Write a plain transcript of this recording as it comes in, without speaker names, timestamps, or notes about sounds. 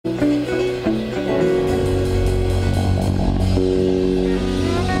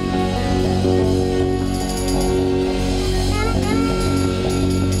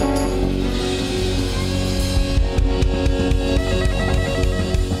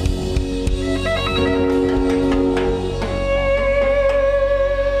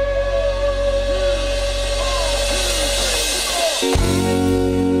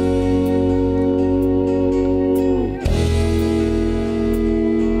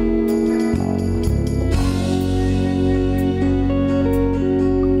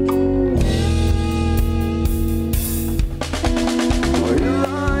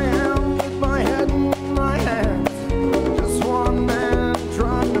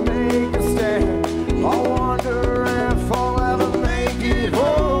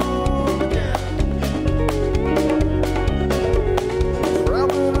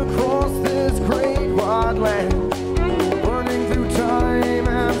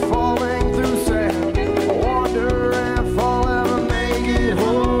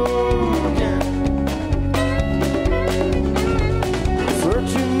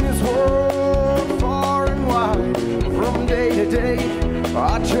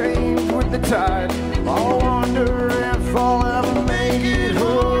I change with the tide. I wonder if I'll ever make it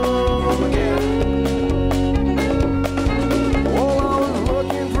home again. Well, I was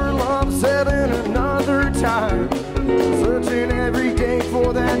looking for love set in another time, searching every day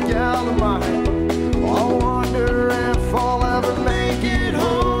for that gal of mine. I wonder if I'll ever make it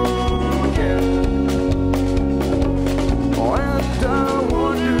home again. And I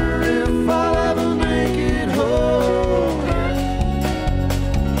wonder if I'll ever make it home again.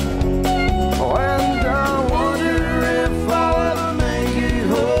 And I wonder if I'll ever make it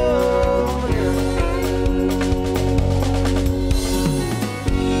home again.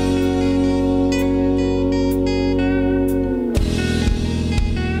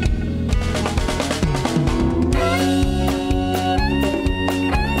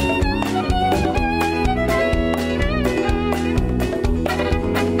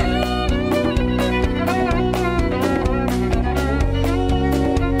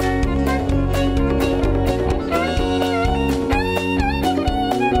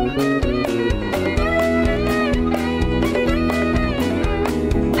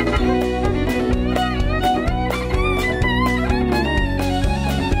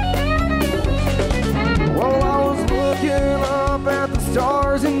 Well, I was looking up at the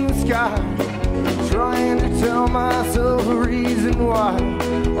stars in the sky, trying to tell myself a reason why.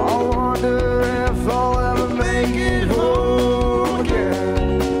 I wonder if I'll ever make it home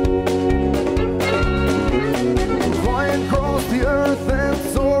again. Flying across the earth and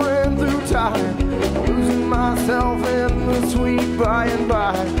soaring through time, losing myself in the sweet by and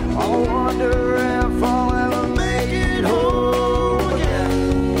by. I wonder if I'll ever make it home again.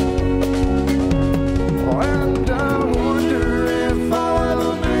 And I wonder if I'll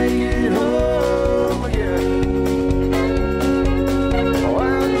ever make it home again.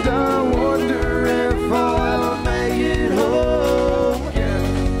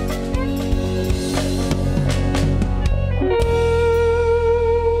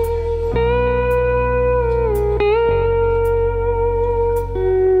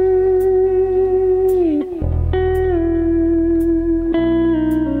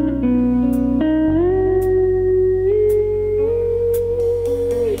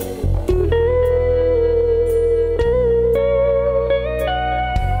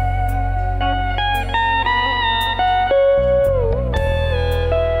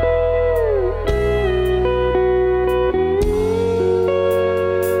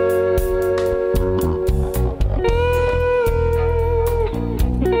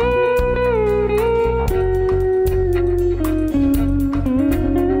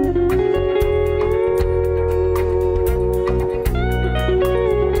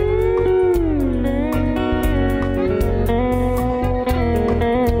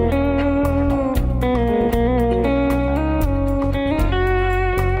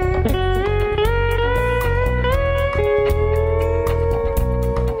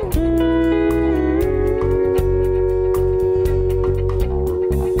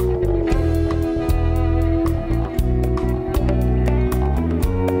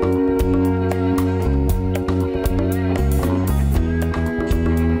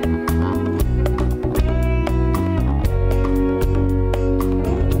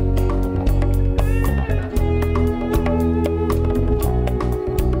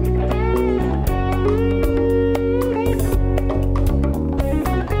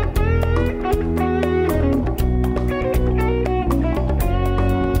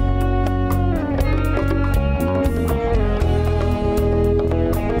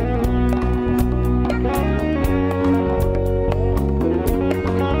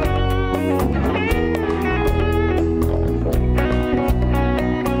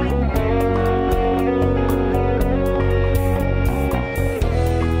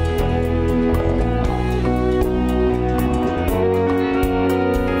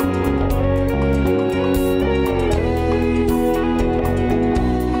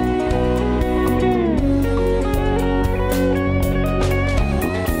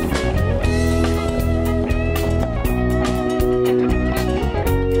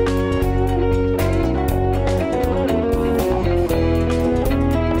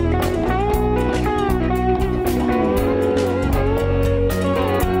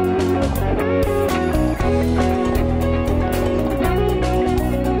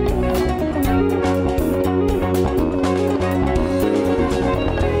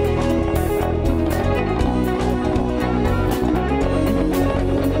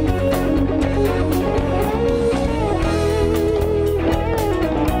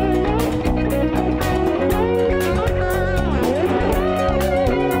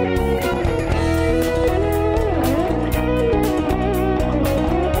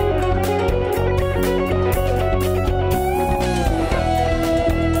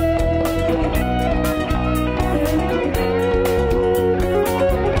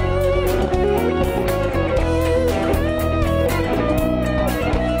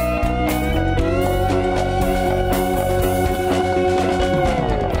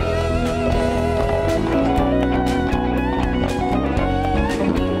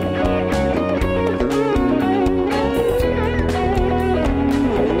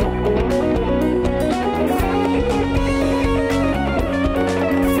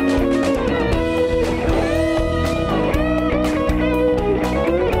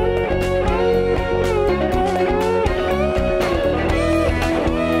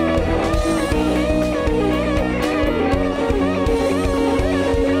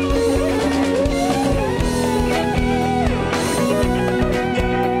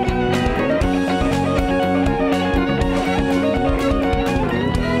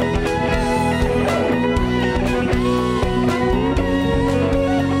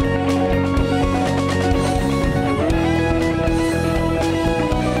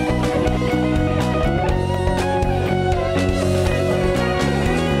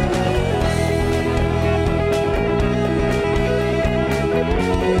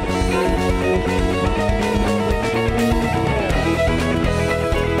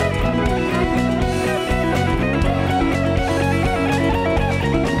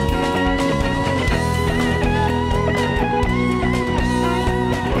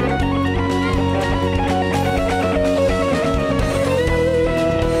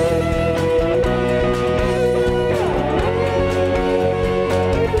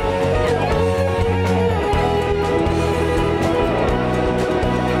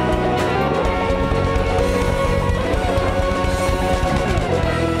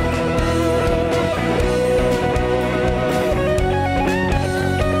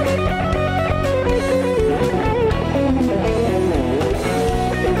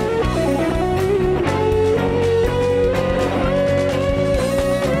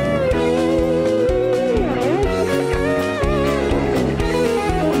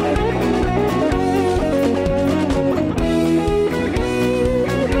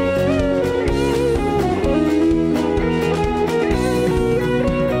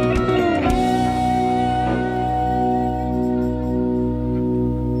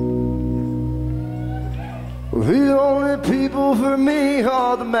 The only people for me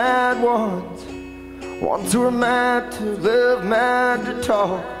are the mad ones. Ones who are mad to live, mad to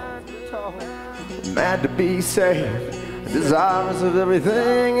talk, mad to be safe, desirous of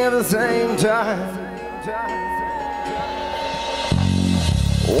everything at the same time.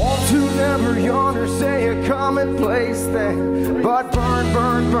 Ones who never yawn or say a commonplace thing, but burn,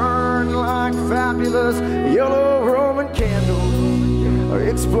 burn, burn like fabulous yellow Roman candles,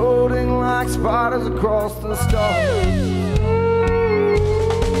 exploding like spiders across the stars.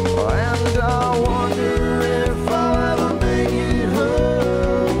 And I wonder if I'll ever make it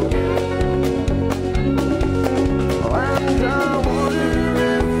home. And I wonder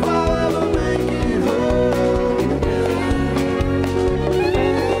if I'll ever make it home.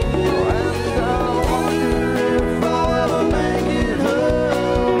 And I wonder if I'll ever make it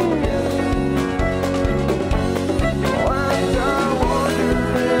home. And I wonder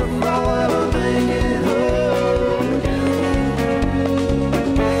if I'll ever make it home.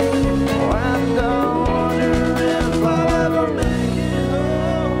 And I wonder if I'll ever make it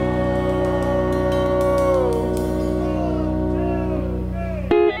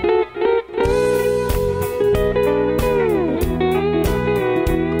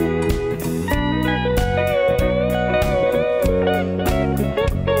home.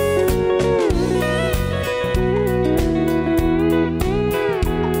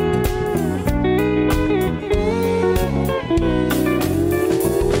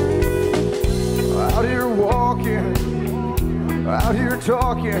 Out here walking, out here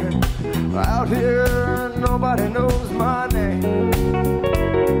talking, out here nobody knows my name.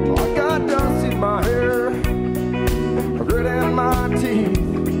 I got dust in my hair, grit in my teeth.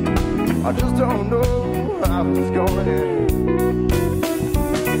 I just don't know how it's gonna end.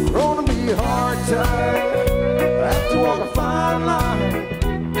 Gonna be a hard time, have to walk a fine line.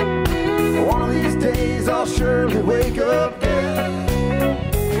 One of these days I'll surely wake up dead.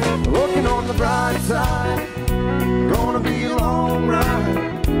 Looking on the bright side, gonna be a long ride.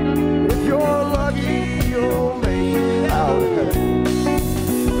 If you're lucky, you'll make it out of here.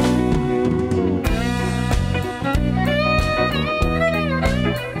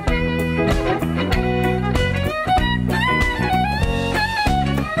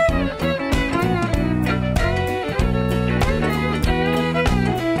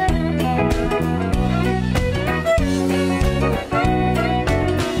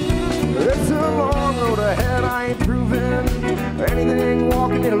 It's a long road ahead, I ain't proving anything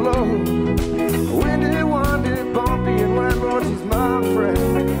walking it alone. Windy, windy, bumpy, and wet, Lord, she's my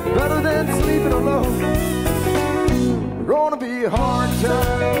friend. Better than sleeping alone. Gonna be a hard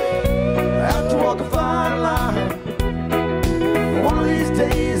time, have to walk a fine line. One of these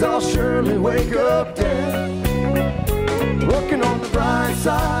days I'll surely wake up dead. Looking on the bright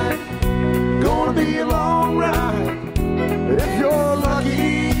side, gonna be a long ride. If you're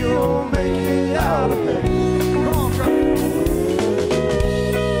lucky, you'll make it out of here. Come on, Trevor.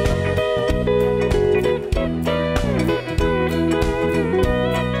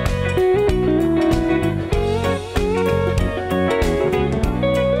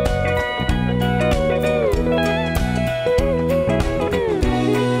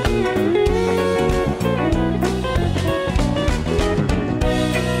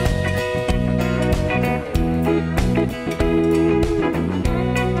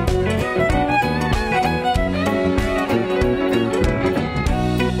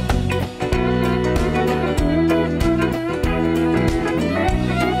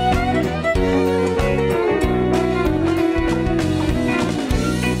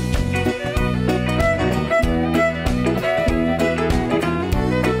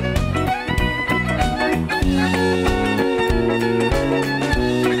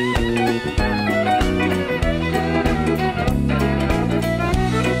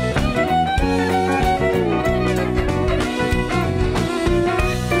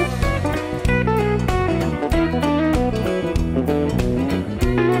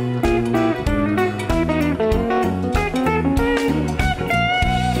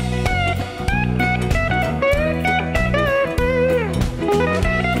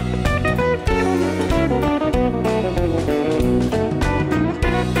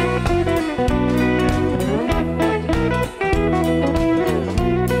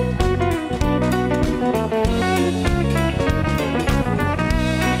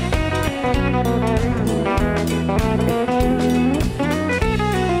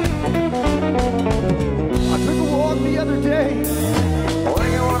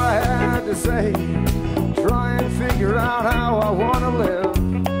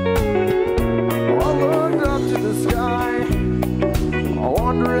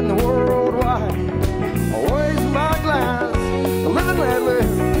 wandering the world wide, always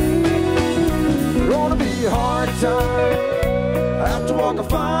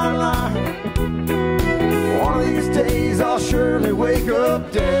fine line. One of these days I'll surely wake up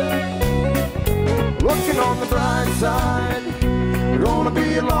dead. Looking on the bright side, it's gonna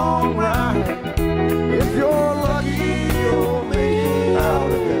be a long ride. If you're lucky, you'll make it out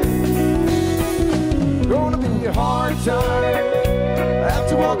of bed. Gonna be a hard time, have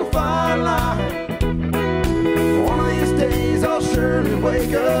to walk a fine line. One of these days I'll surely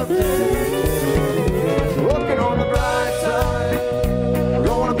wake up dead. Looking on the bright side, it's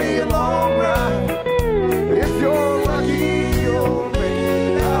gonna be a long ride. If you're lucky, you'll make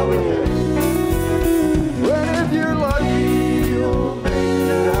it out of bed. Well, if you're lucky, you'll make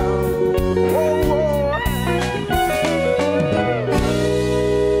it out. Whoa, whoa.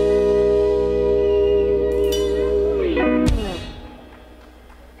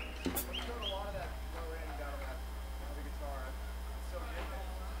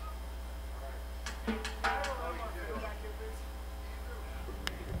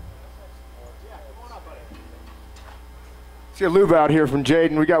 See a Luba out here from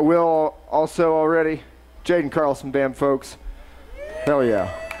Jaden. We got Will also already. Jaden Carlson Band, folks. Hell yeah.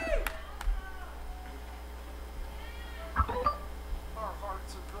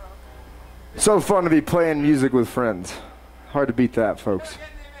 So fun to be playing music with friends. Hard to beat that, folks.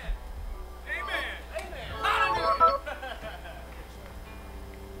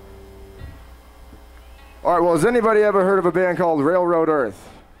 All right, well, has anybody ever heard of a band called Railroad Earth?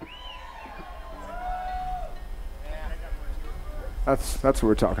 That's what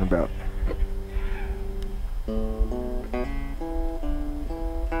we're talking about.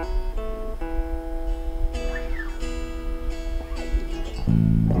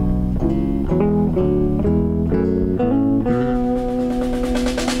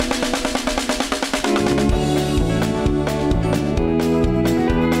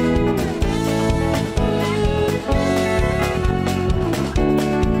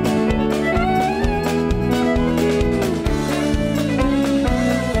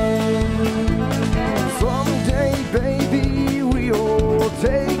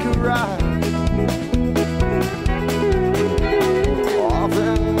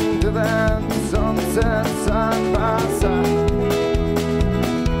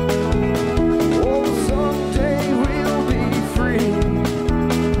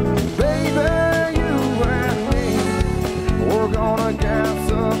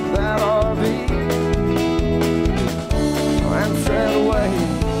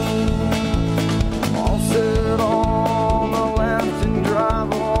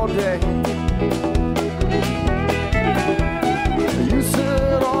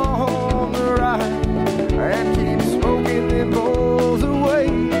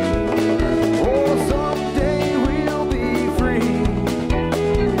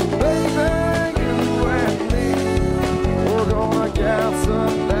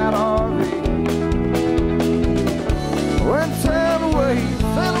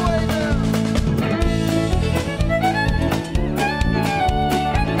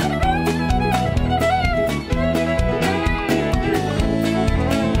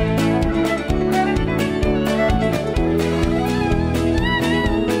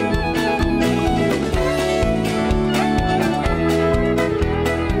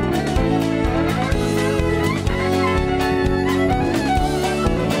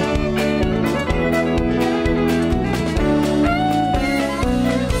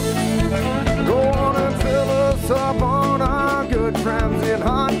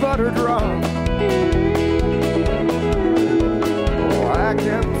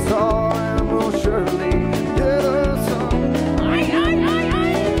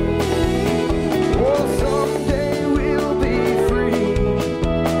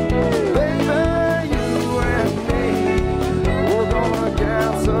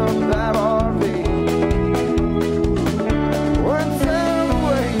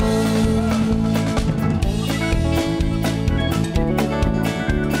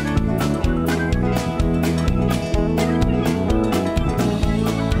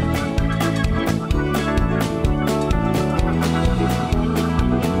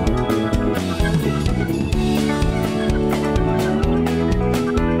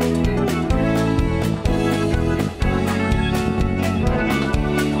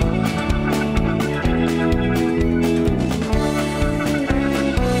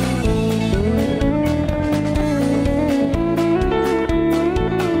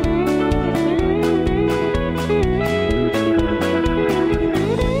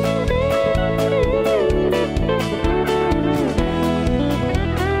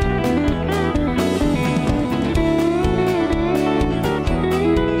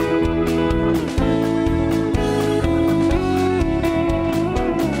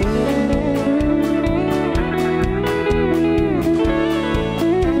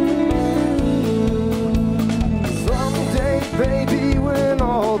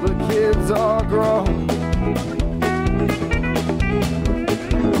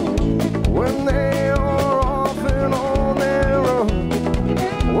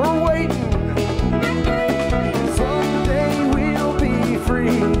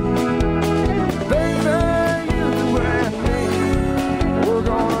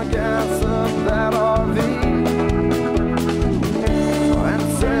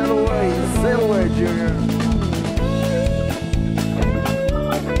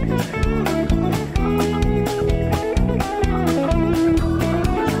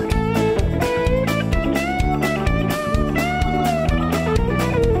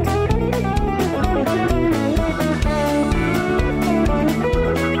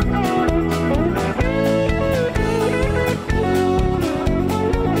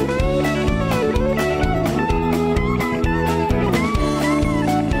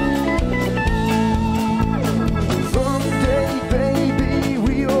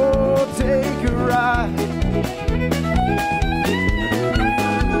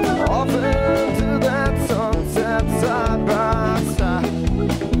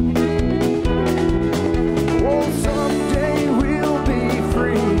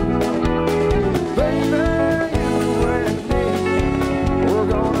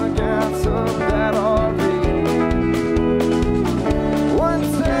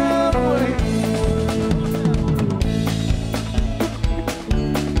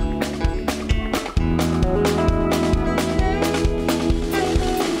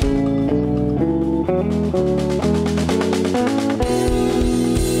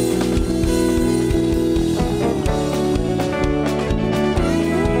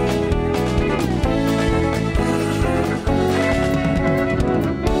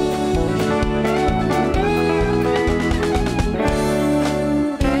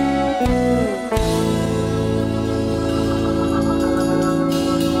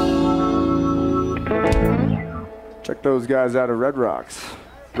 those guys out of Red Rocks.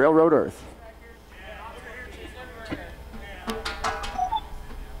 Railroad Earth.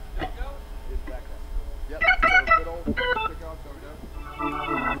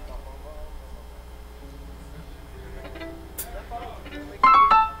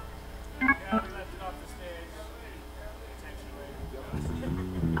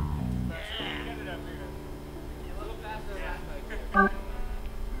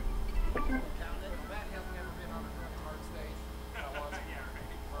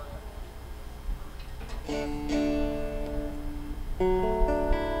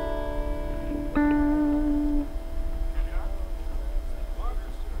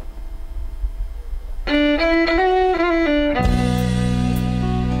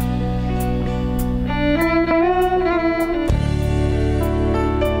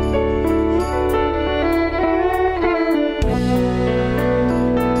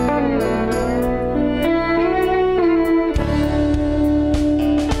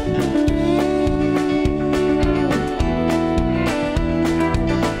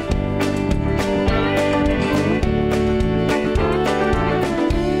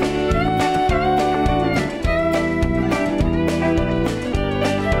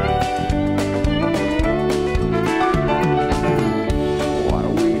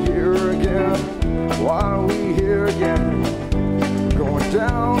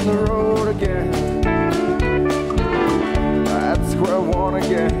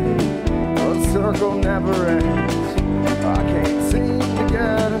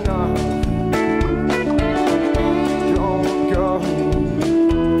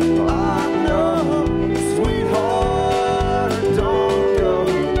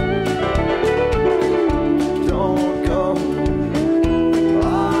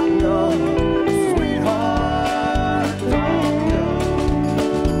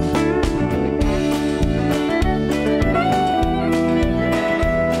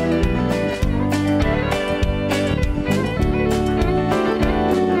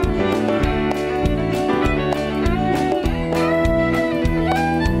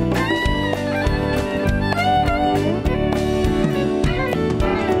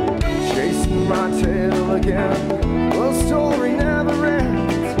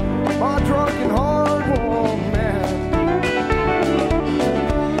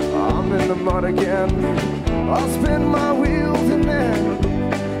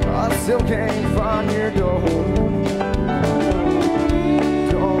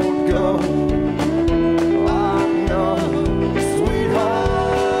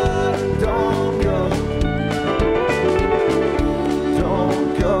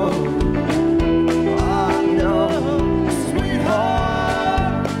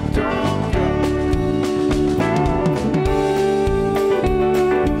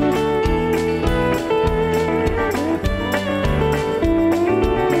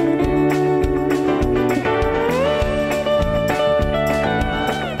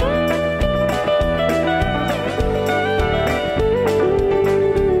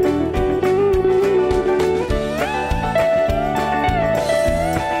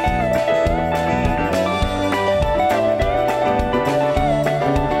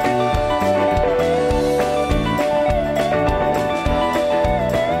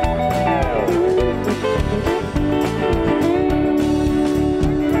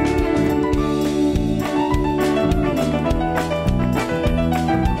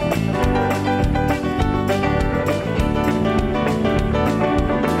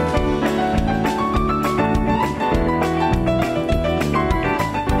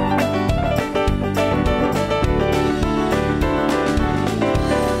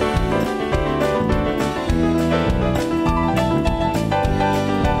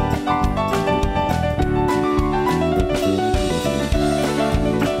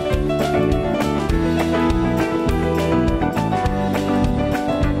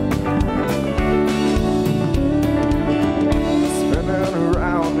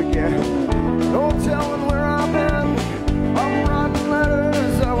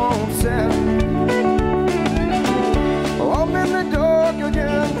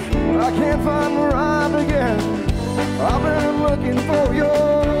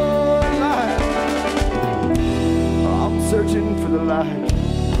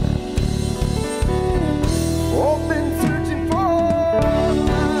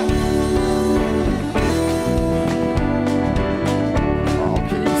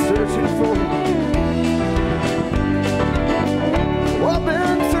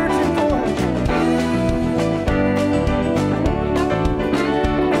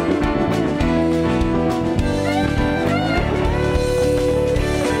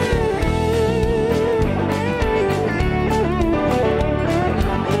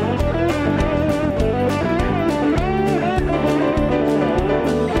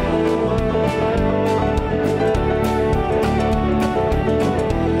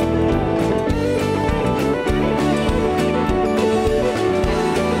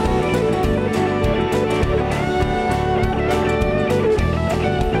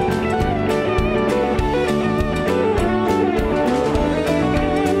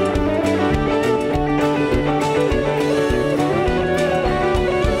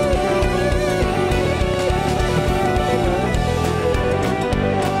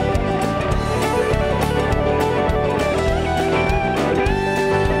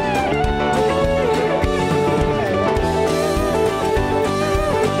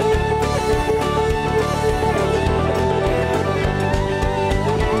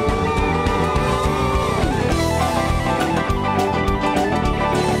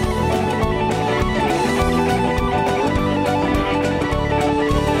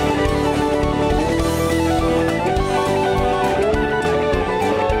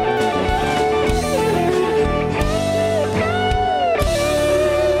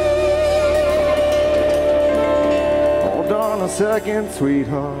 second,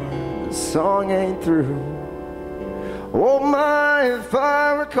 sweetheart, the song ain't through. Oh my, if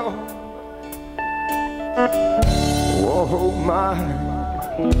I recall. Oh my,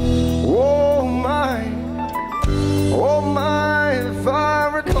 oh my, oh my, if I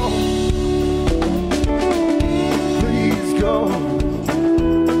recall. Please go.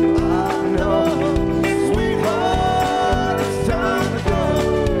 I know, sweetheart, it's time to go.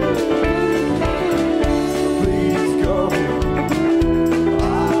 Please go. I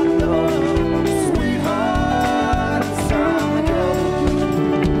know, sweetheart, it's time to go.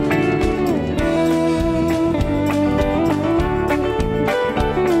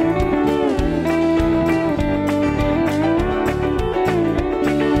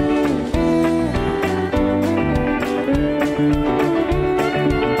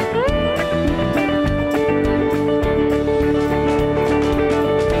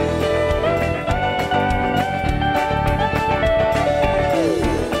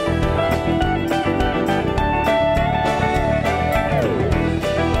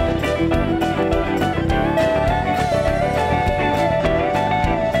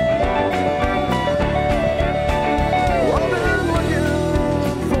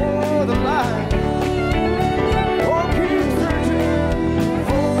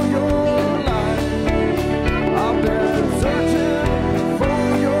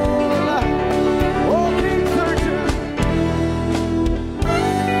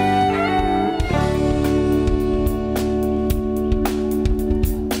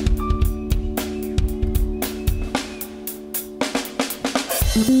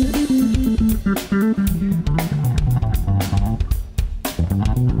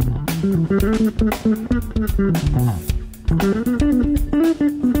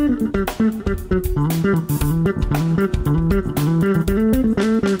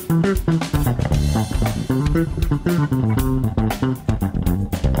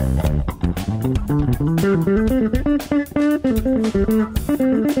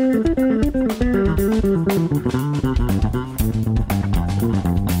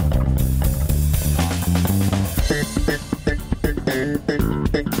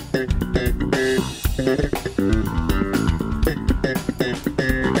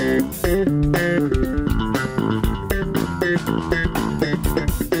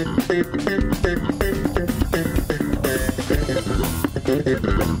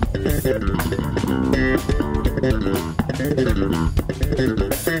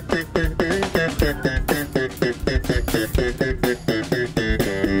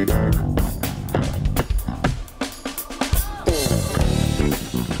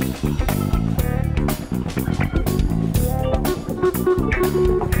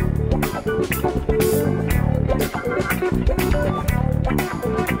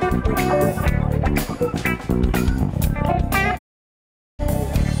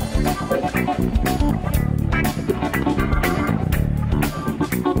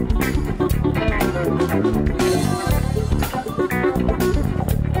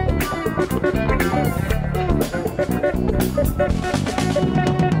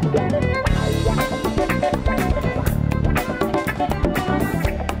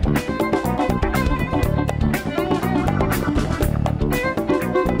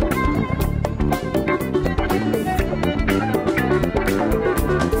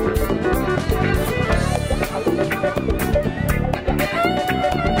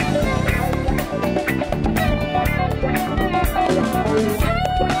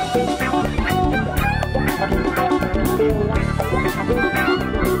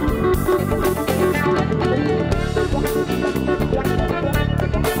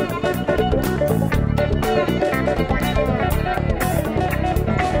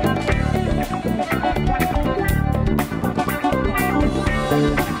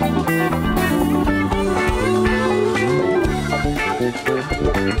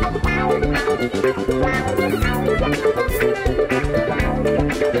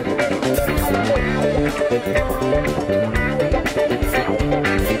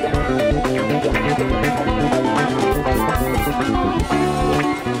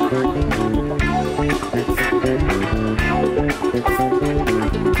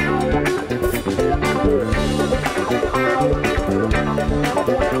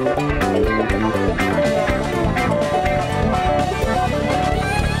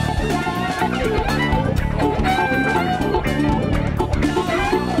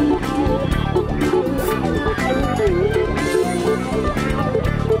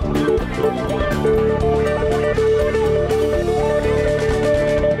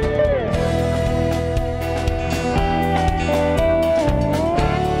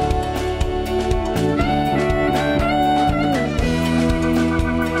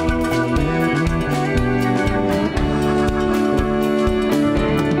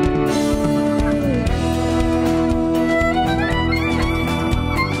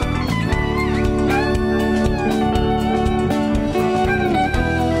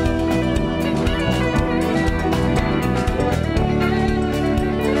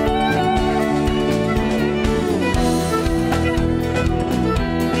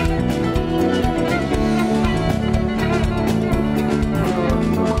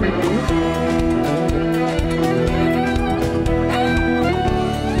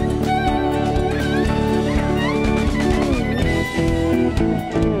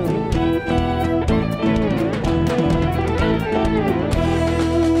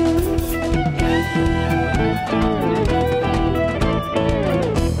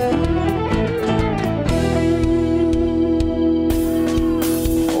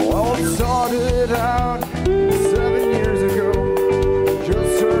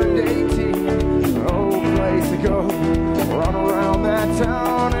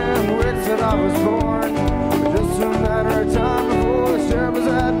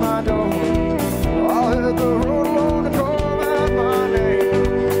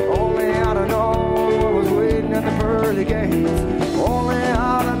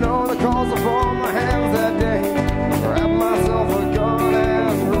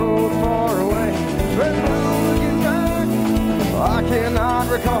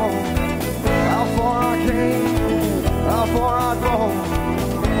 recall how far I came, how far I'd fall.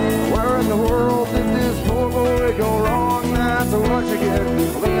 Where in the world did this poor boy go wrong? That's what you get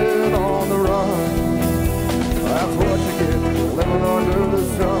living on the run. That's what you get living under the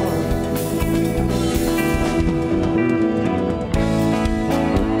sun.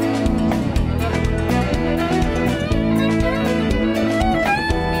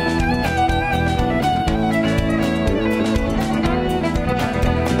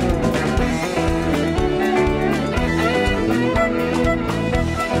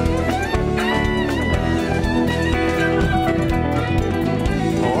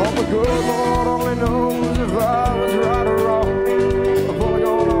 Good Lord only knows if I was right or wrong. I'm pulling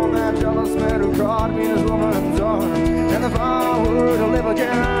on that jealous man who caught me in his woman's arms. And if I were to live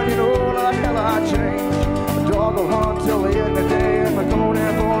again, you know like hell I'd change. The dog will hunt till the end of the day, and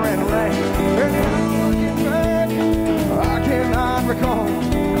McConathy for and rain. And now looking back, I cannot recall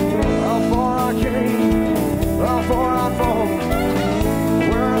how far I came, how far I fall.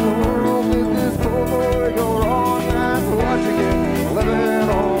 Where in the world did this poor boy go wrong? That's what you get living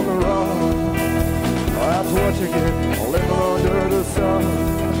on the run. That's what you get living under the sun.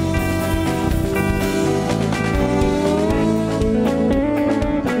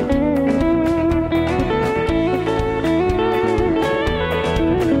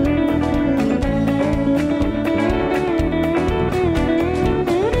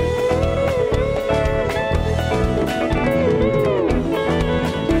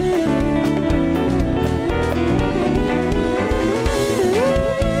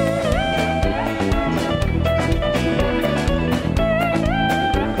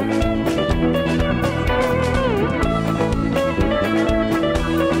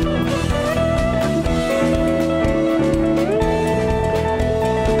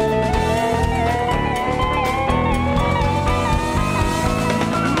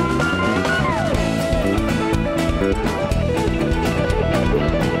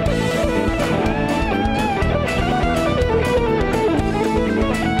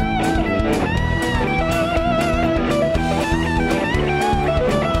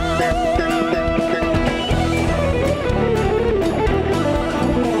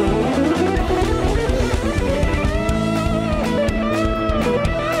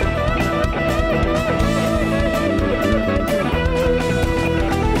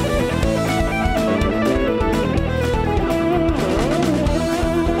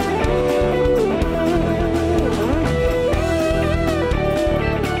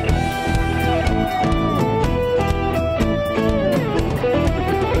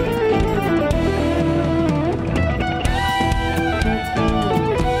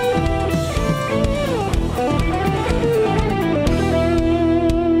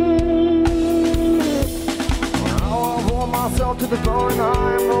 To the bone,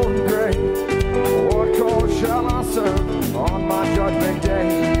 I am old and gray. What cause shall I serve on my judgment day?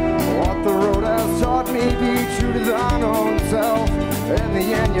 What the road has taught me, be true to thine own self. In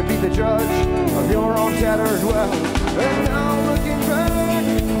the end, you be the judge of your own tattered well. And now looking back,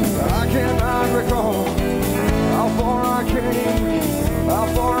 I cannot recall how far I came, how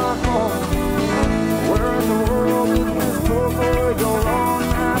far I fall. Where in the world did this poor boy go wrong?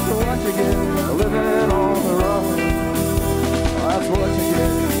 That's what you get living on the run. That's what you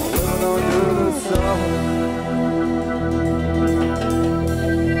get living under the sun.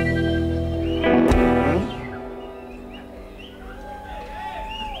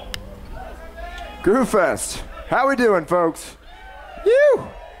 Groove Fest. How we doing, folks? You.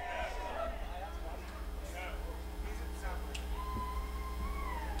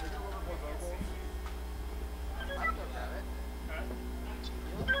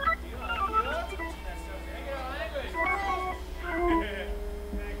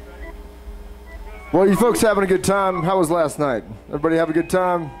 Well, you folks having a good time? How was last night? Everybody have a good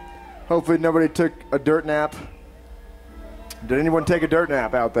time? Hopefully nobody took a dirt nap. Did anyone take a dirt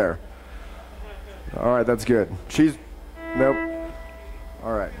nap out there? All right, that's good. She's, nope.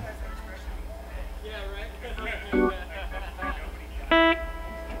 All right.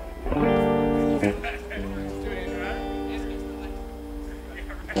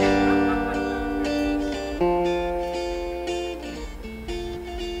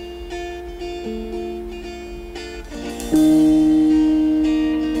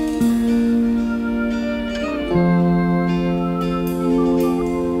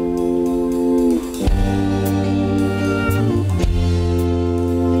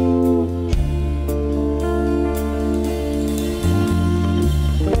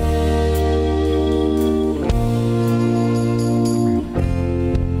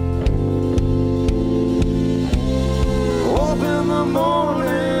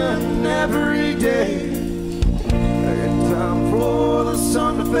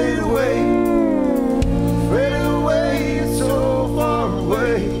 fade away, so far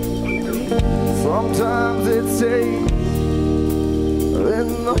away. Sometimes it stays in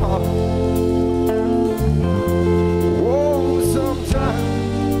the heart. Oh, sometimes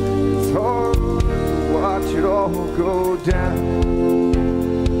it's hard to watch it all go down.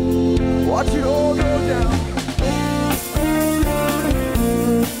 Watch it all go down.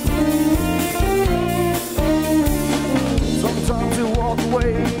 Sometimes we walk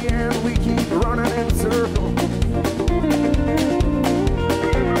away and we keep running in circles.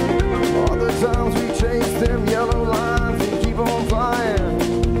 Other times we chase them yellow lines and keep on flying.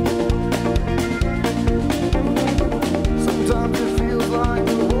 Sometimes it feels like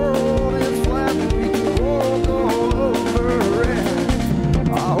the world is flat and we can walk all over it.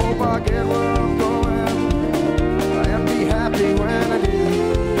 I hope I get where I'm going and be happy when I do.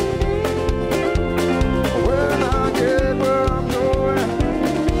 When I get where I'm going,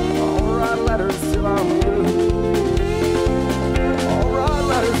 I'll write letters till I'm blue.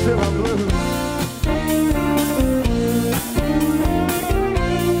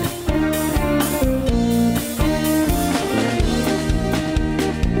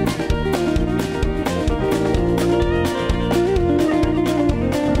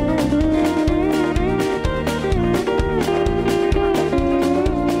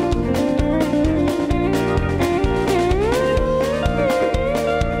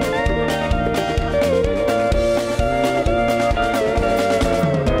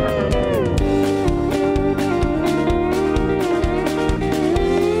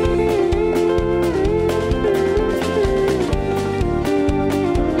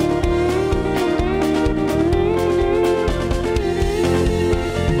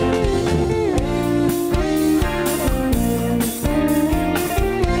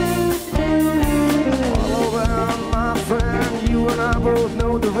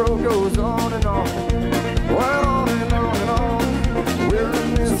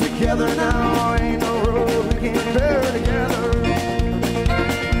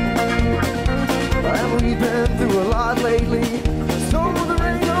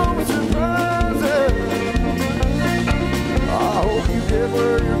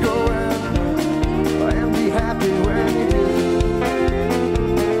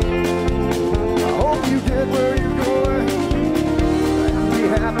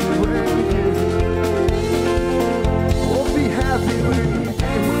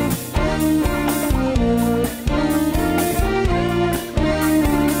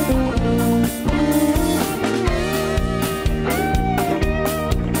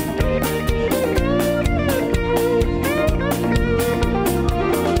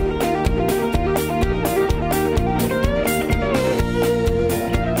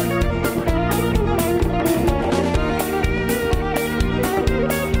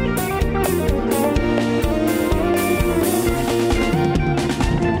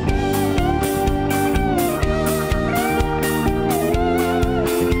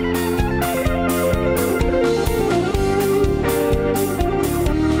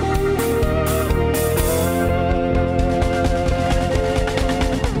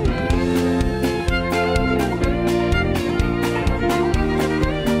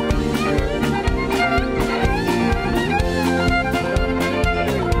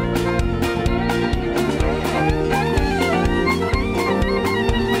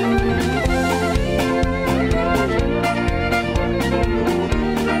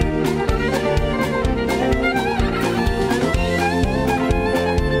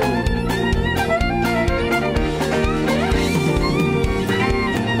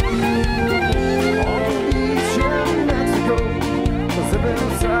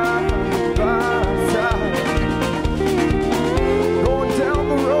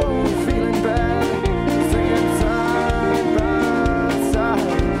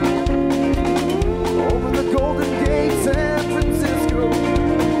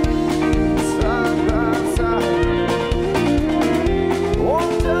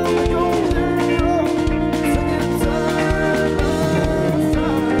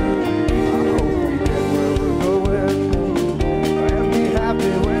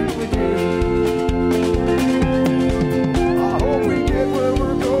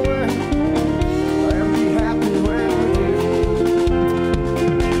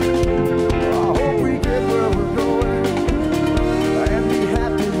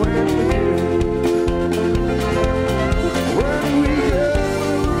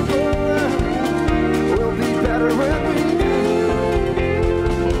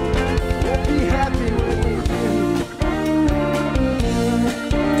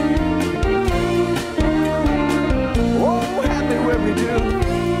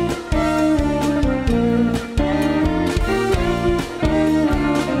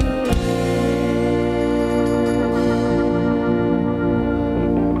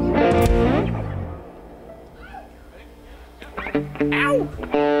 Should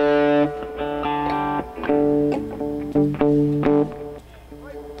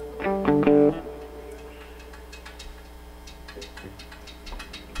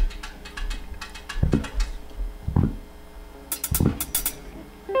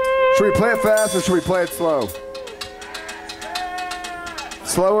we play it fast or should we play it slow?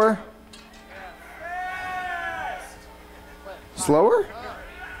 Slower? Slower?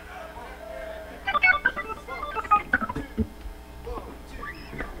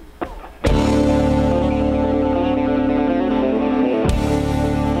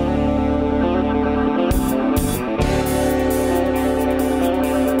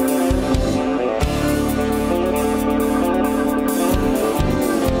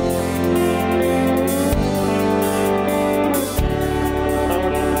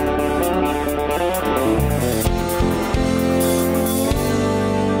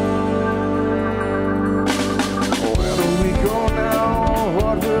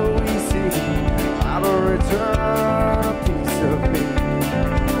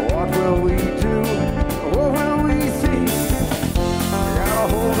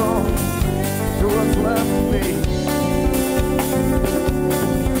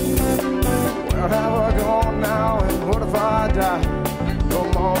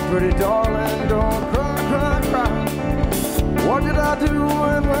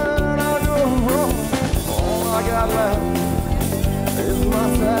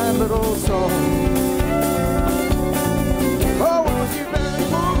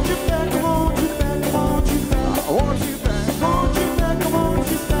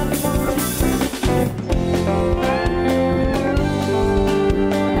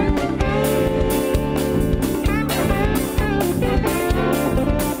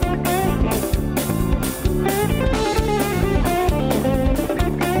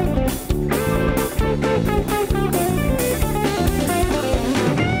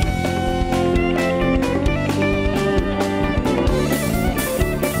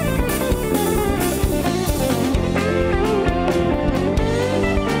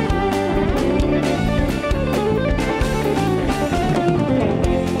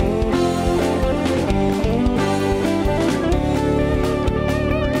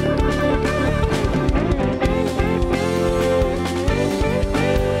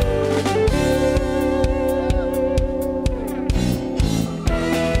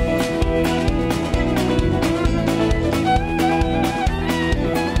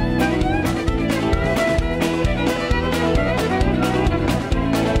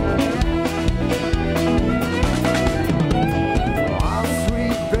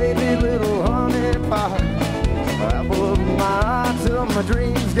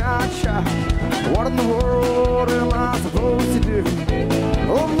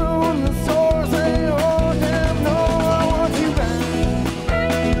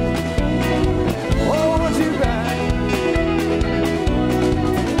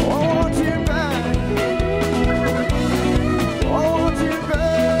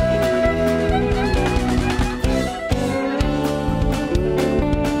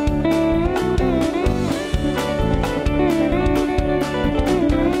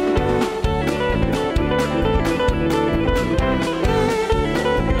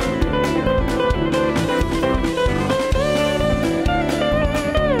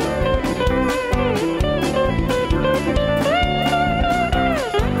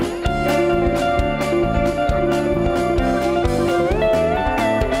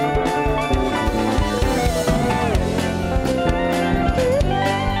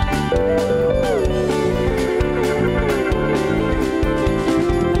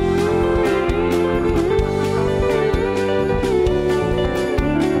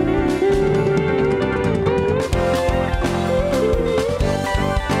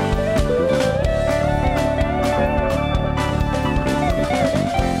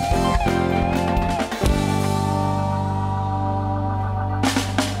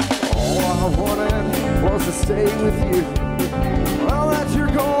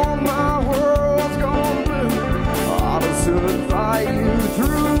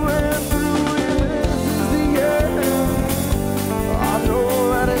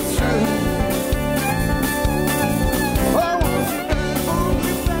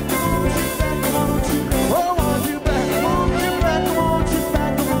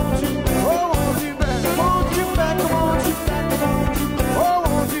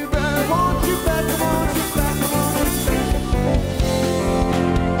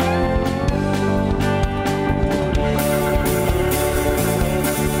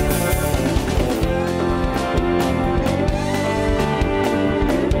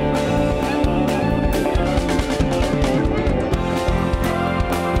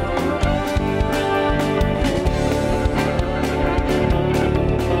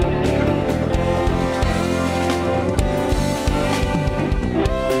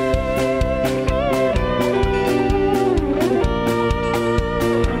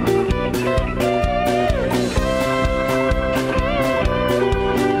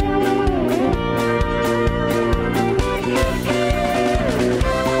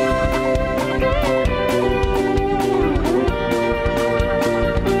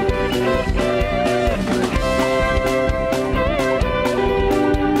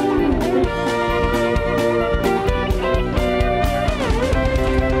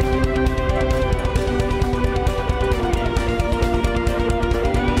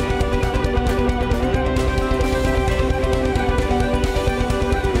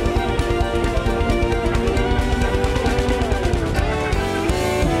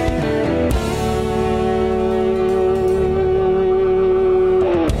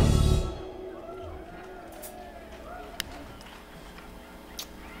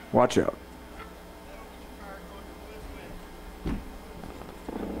 Watch out.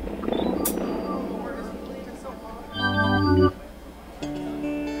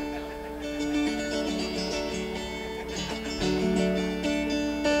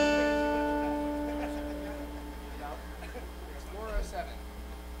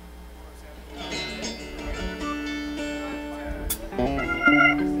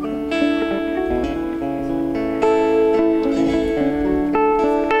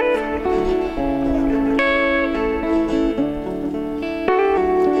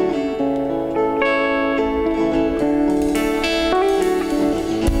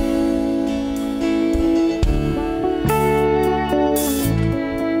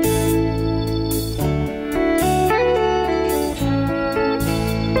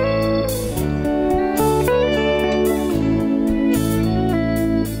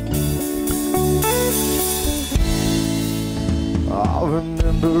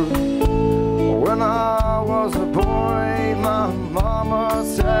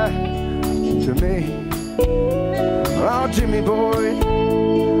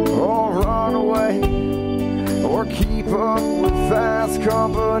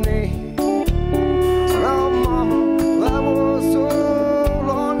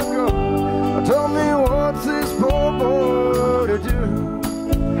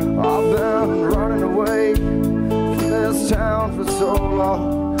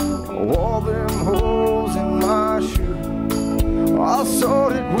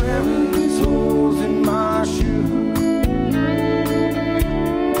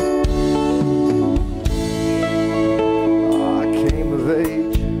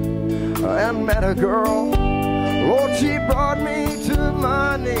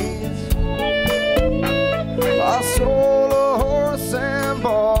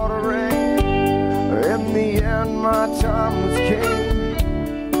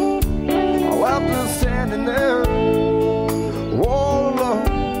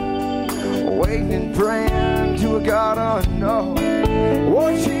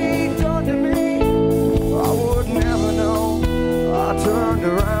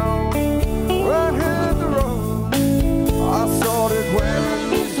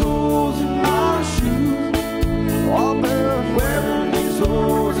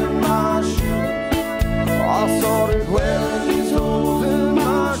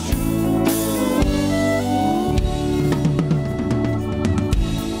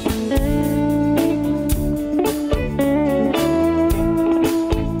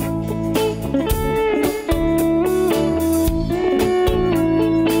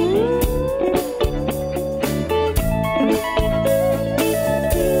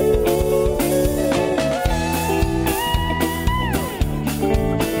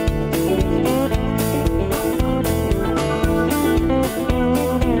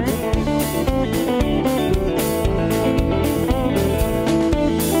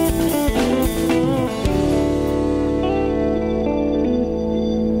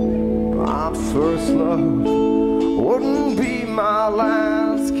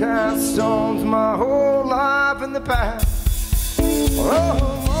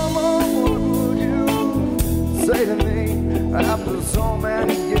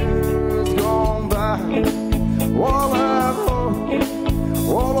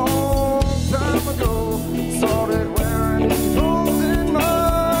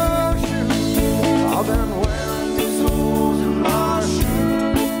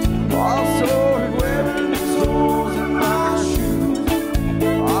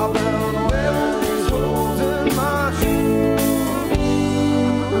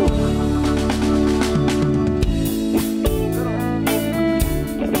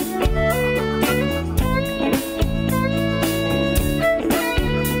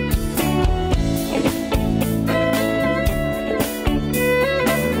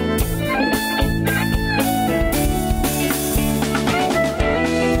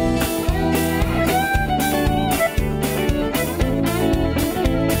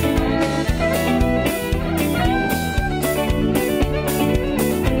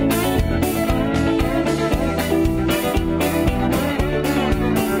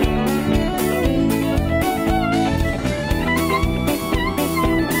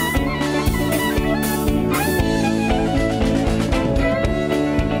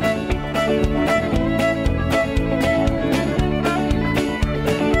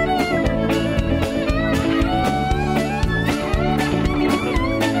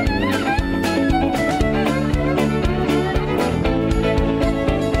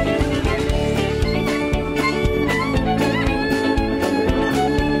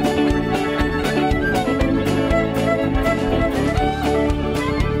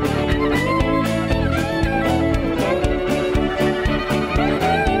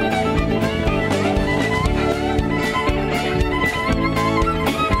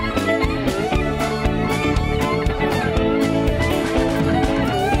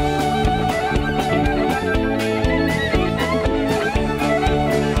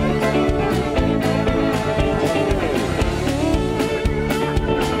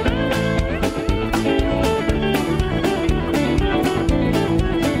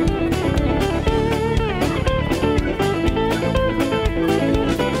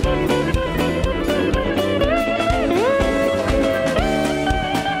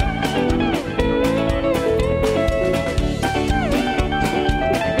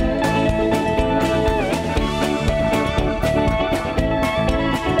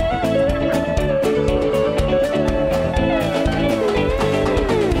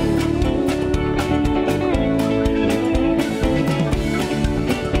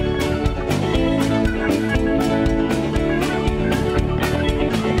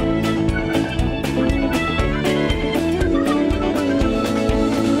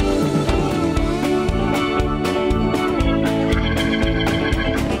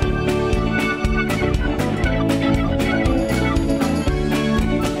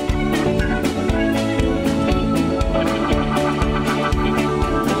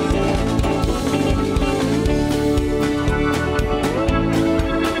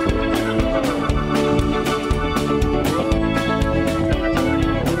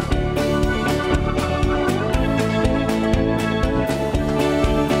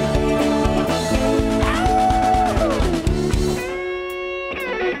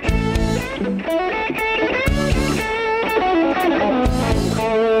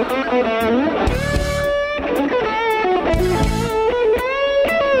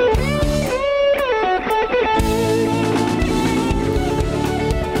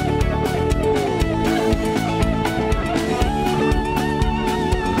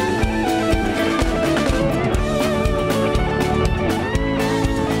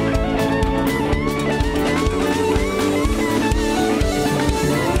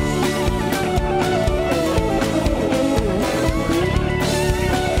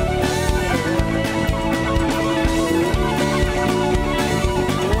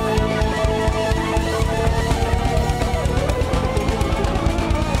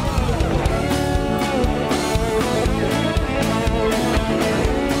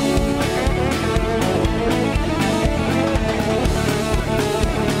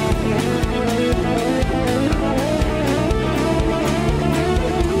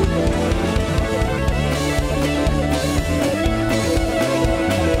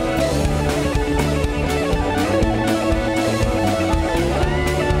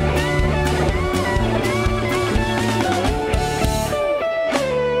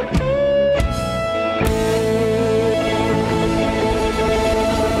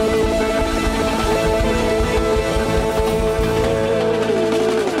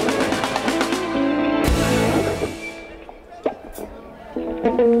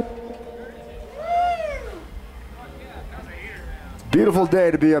 Beautiful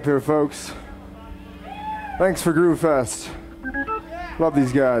day to be up here, folks. Thanks for Groove Fest. Love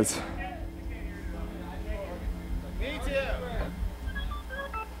these guys. Me too.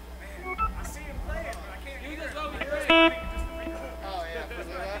 I see him playing, but I can't do this over here. Oh yeah, for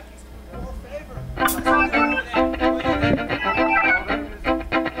that. More favor.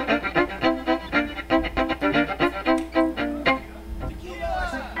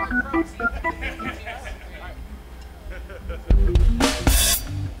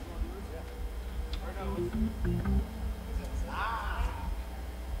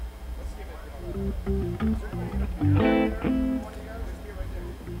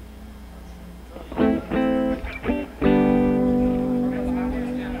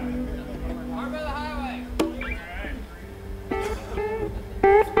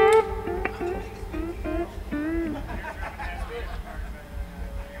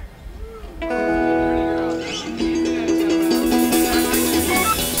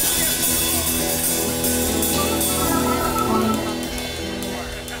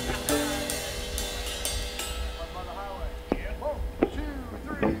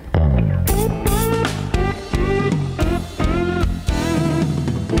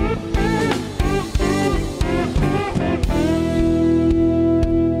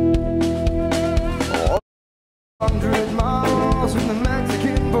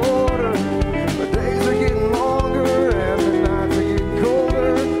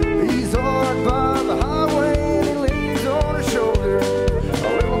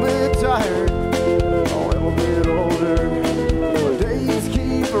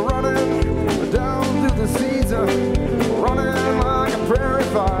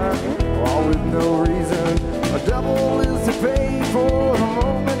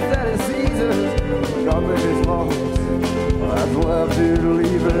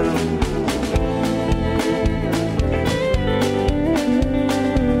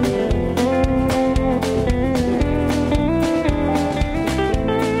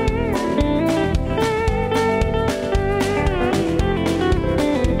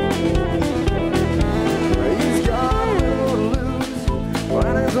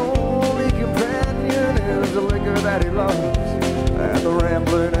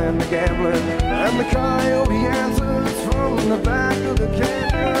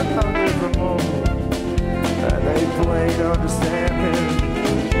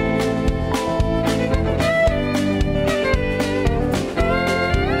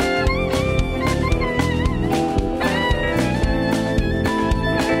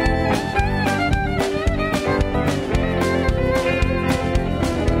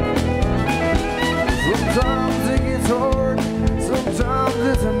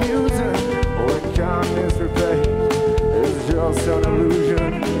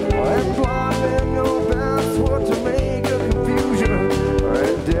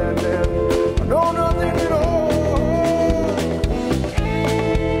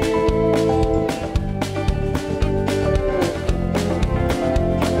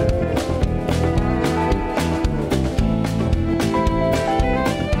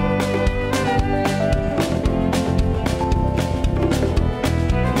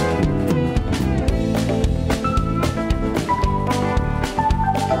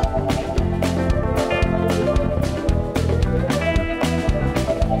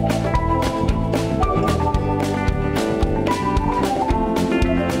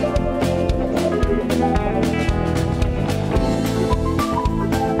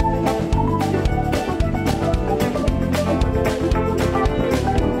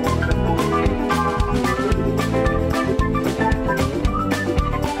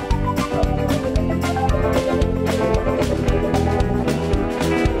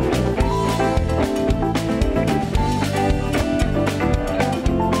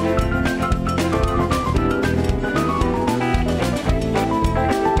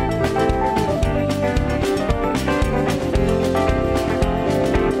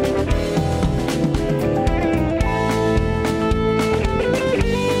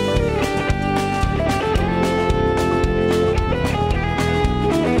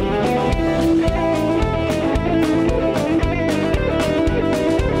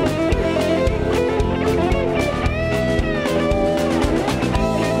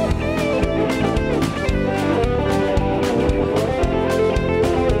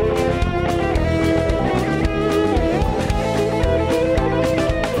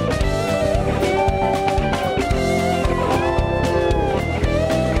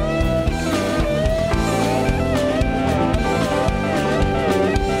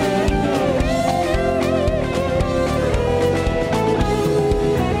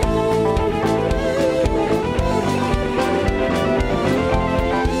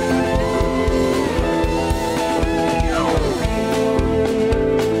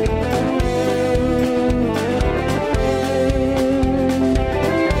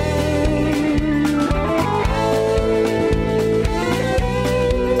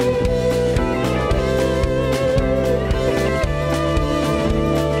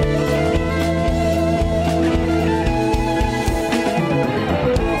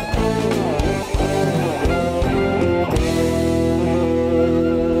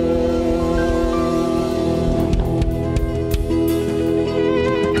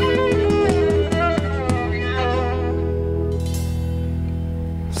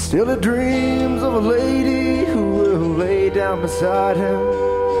 Still he dreams of a lady who will lay down beside him.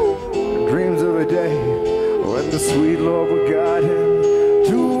 Dreams of a day when the sweet Lord will guide him.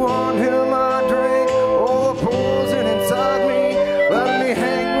 To warn him I drink all the poison inside me. Let me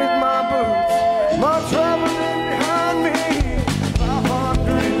hang with my boots, my traveling behind me.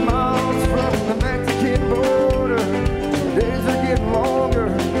 500 miles from the Mexican border. Days are getting longer,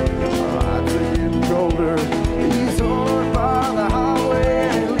 nights are getting colder. He's on by the highway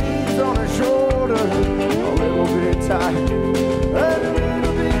and he leans on his shoulder. A little bit tight and a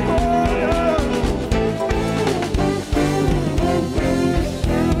little bit older.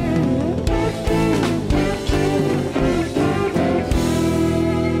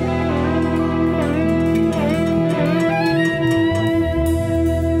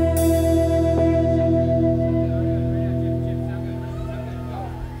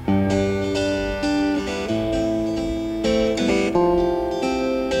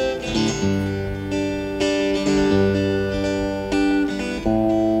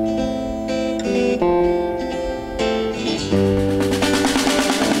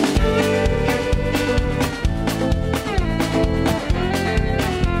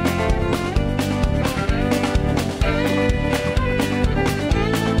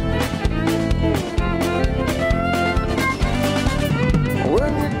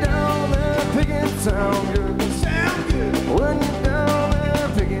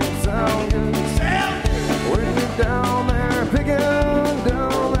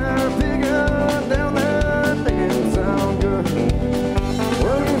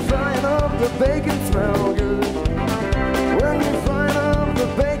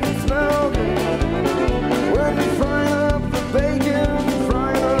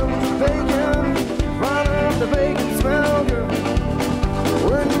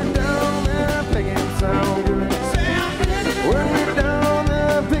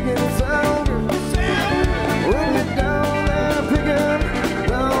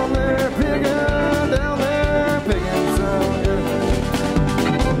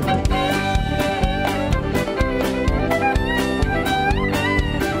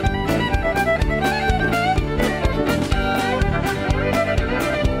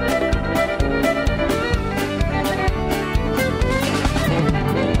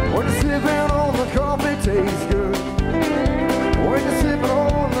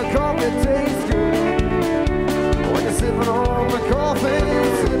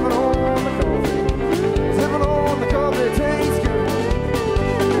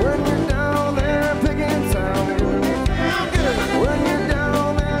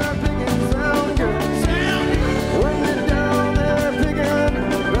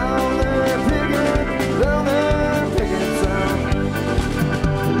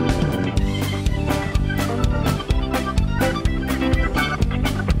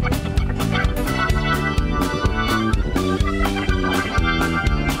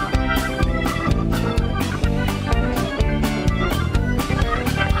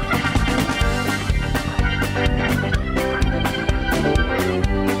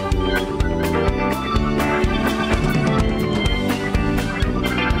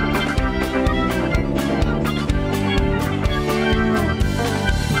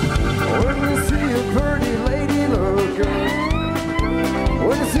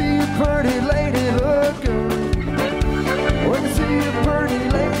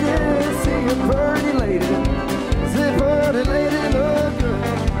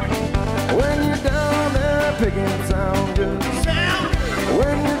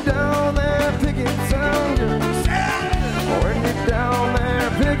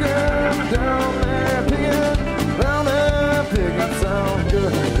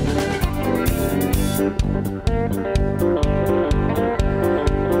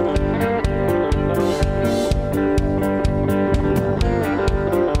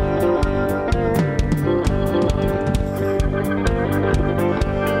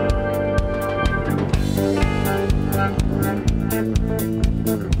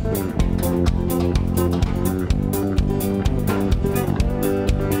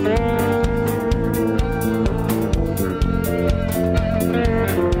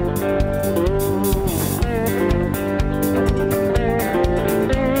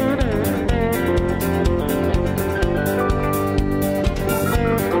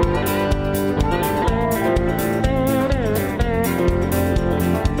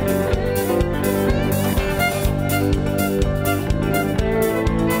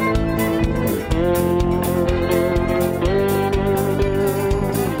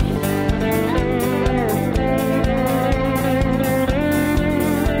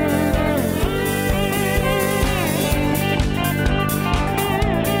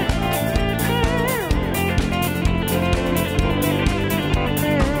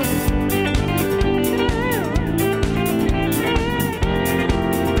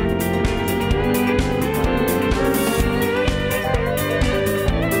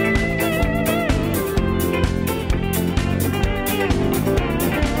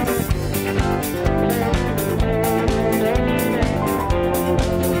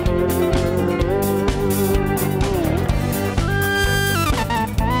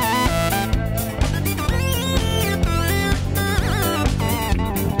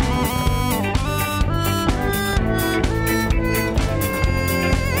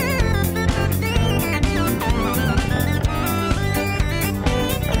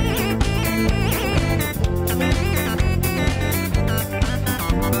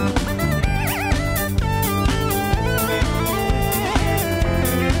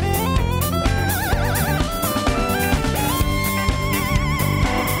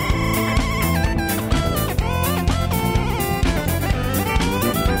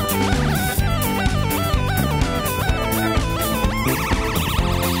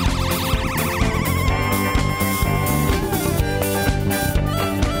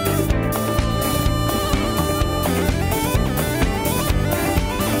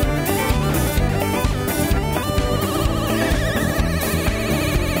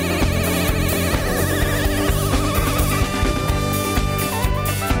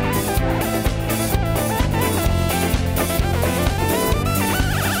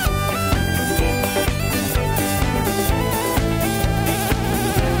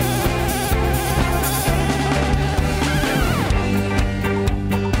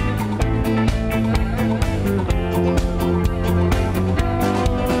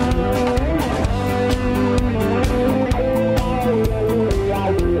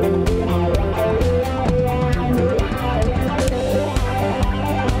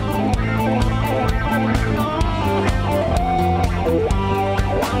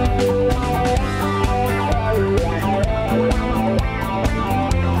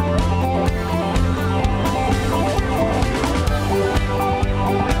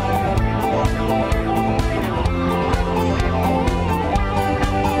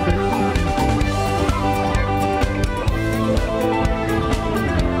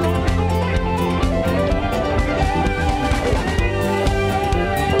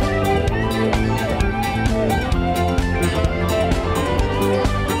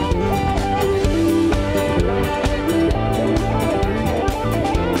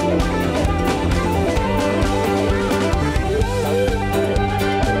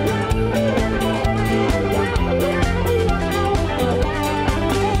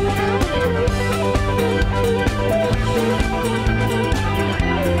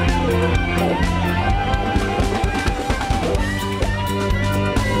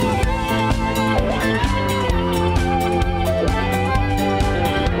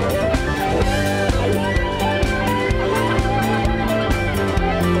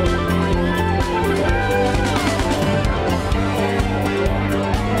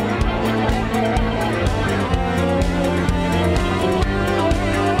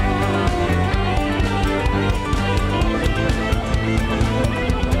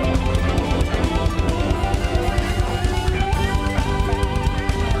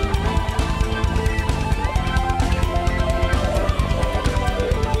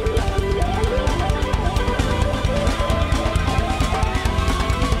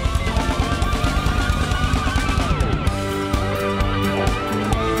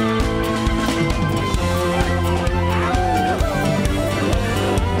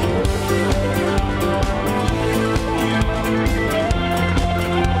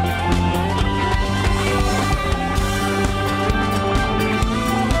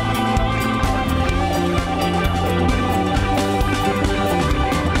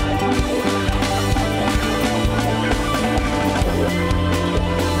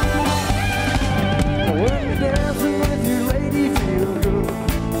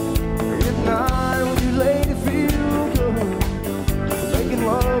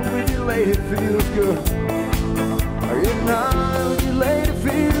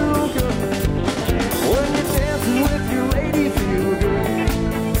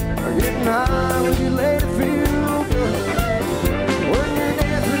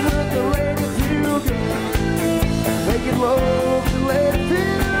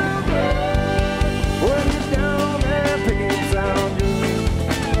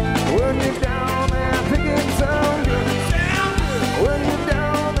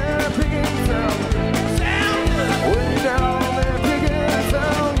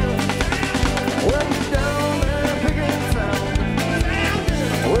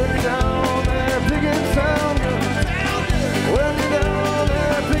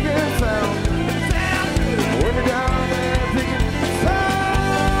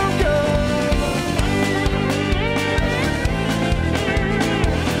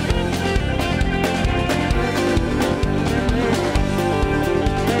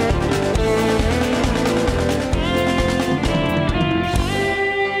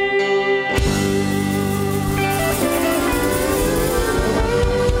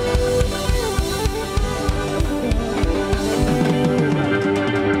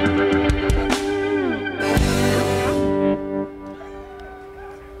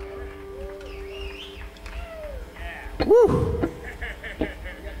 Woo!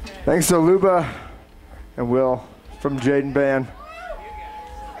 Thanks to Luba and Will from Jaden Band.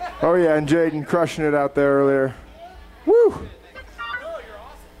 Oh yeah, and Jaden crushing it out there earlier. Woo!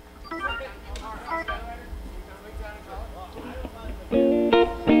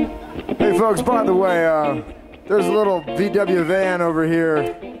 Hey folks, by the way, there's a little VW van over here,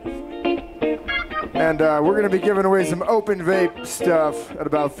 and we're going to be giving away some open vape stuff at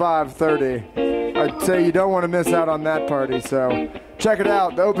about 5:30. I'd say you don't want to miss out on that party, so check it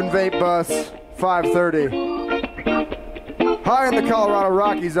out, the open vape bus, 5:30. High in the Colorado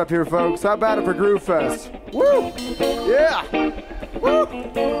Rockies up here, folks. How about it for Groove Fest? Woo! Yeah! Woo!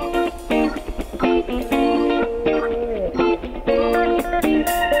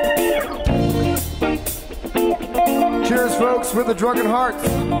 Cheers, folks, for the Drunken Hearts.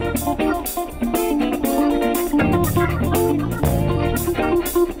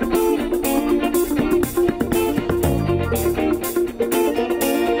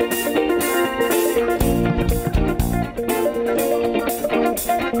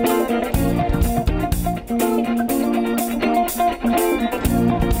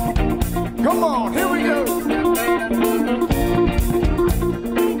 Come on, here we go.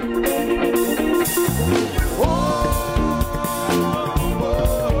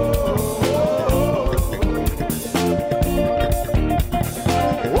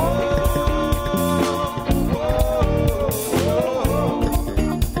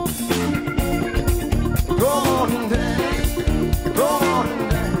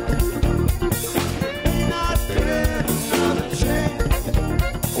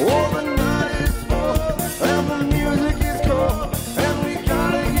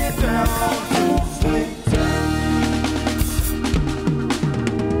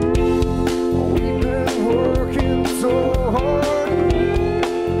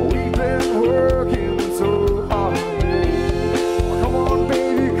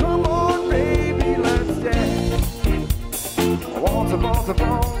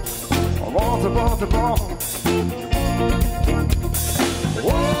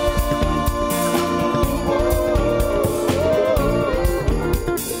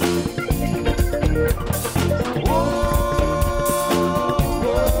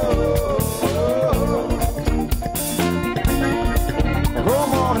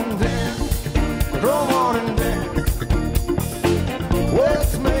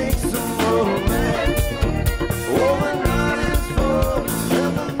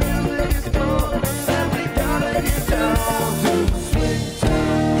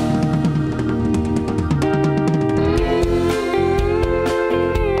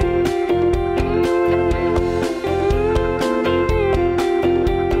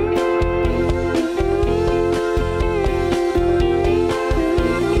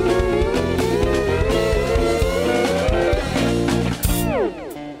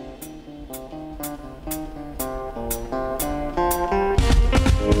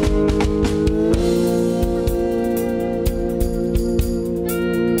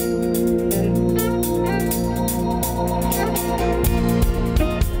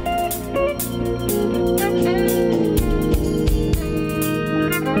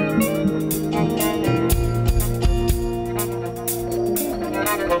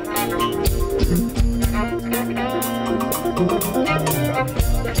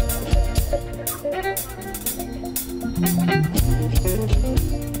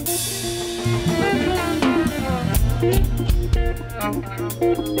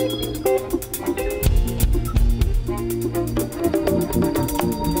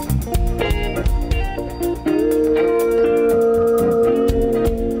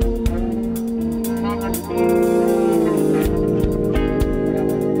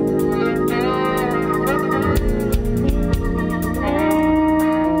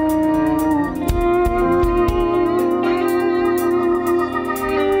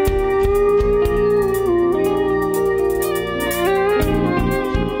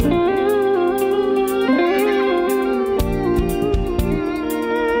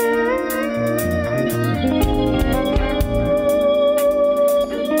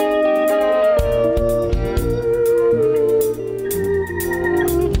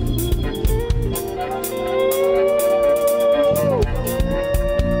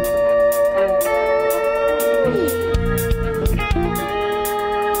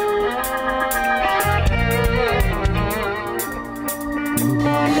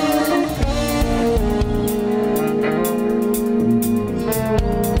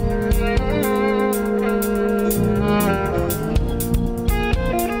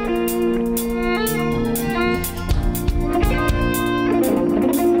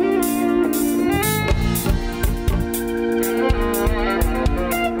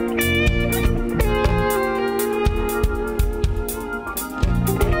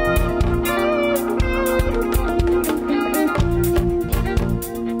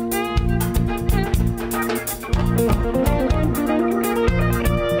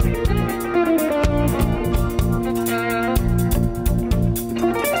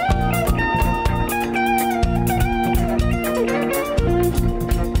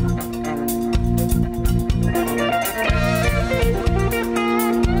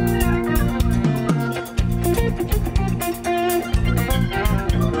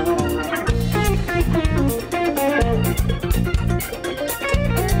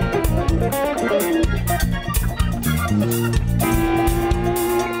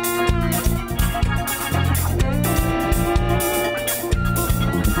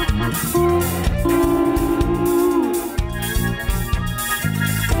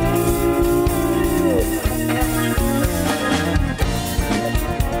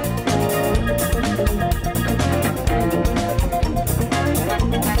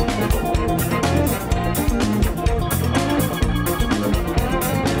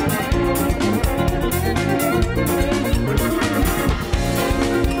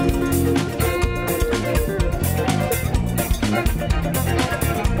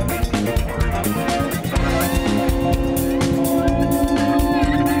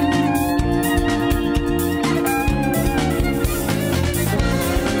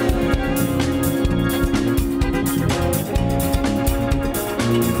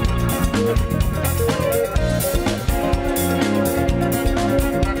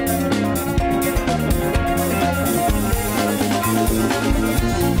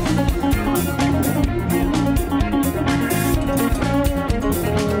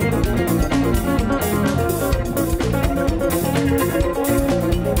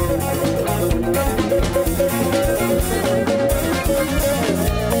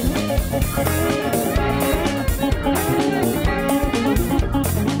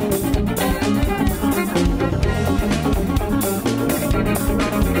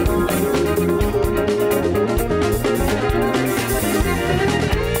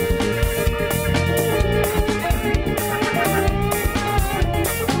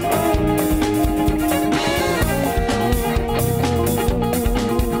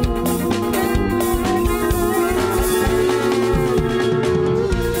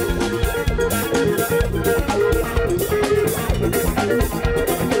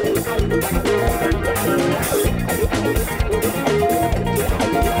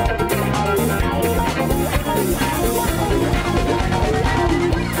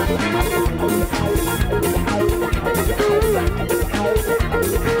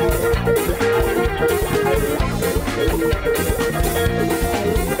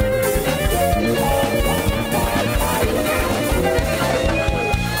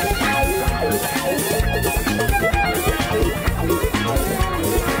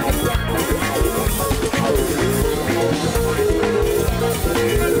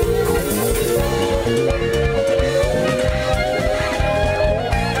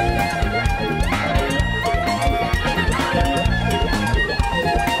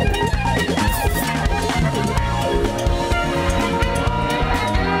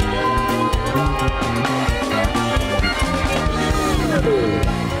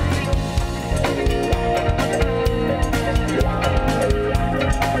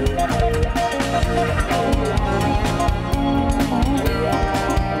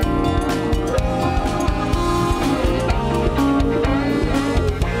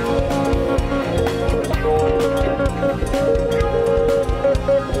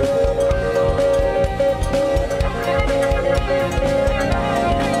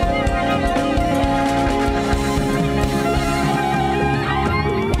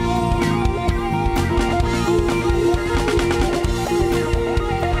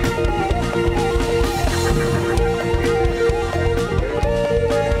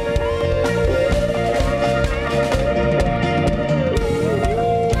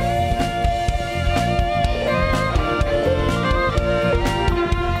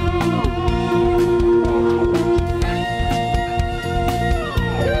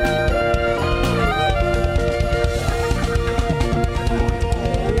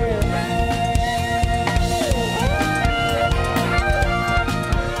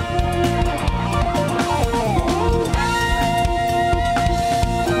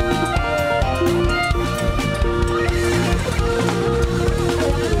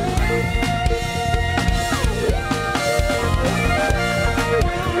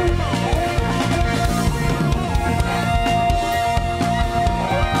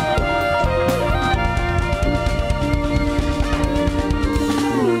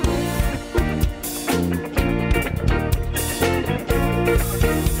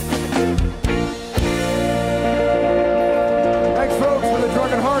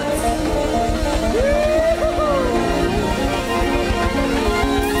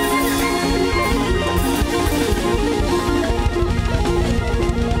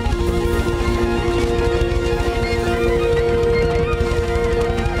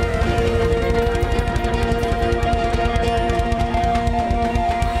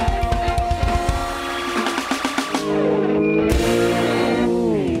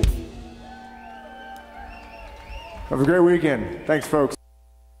 Have a great weekend. Thanks, folks.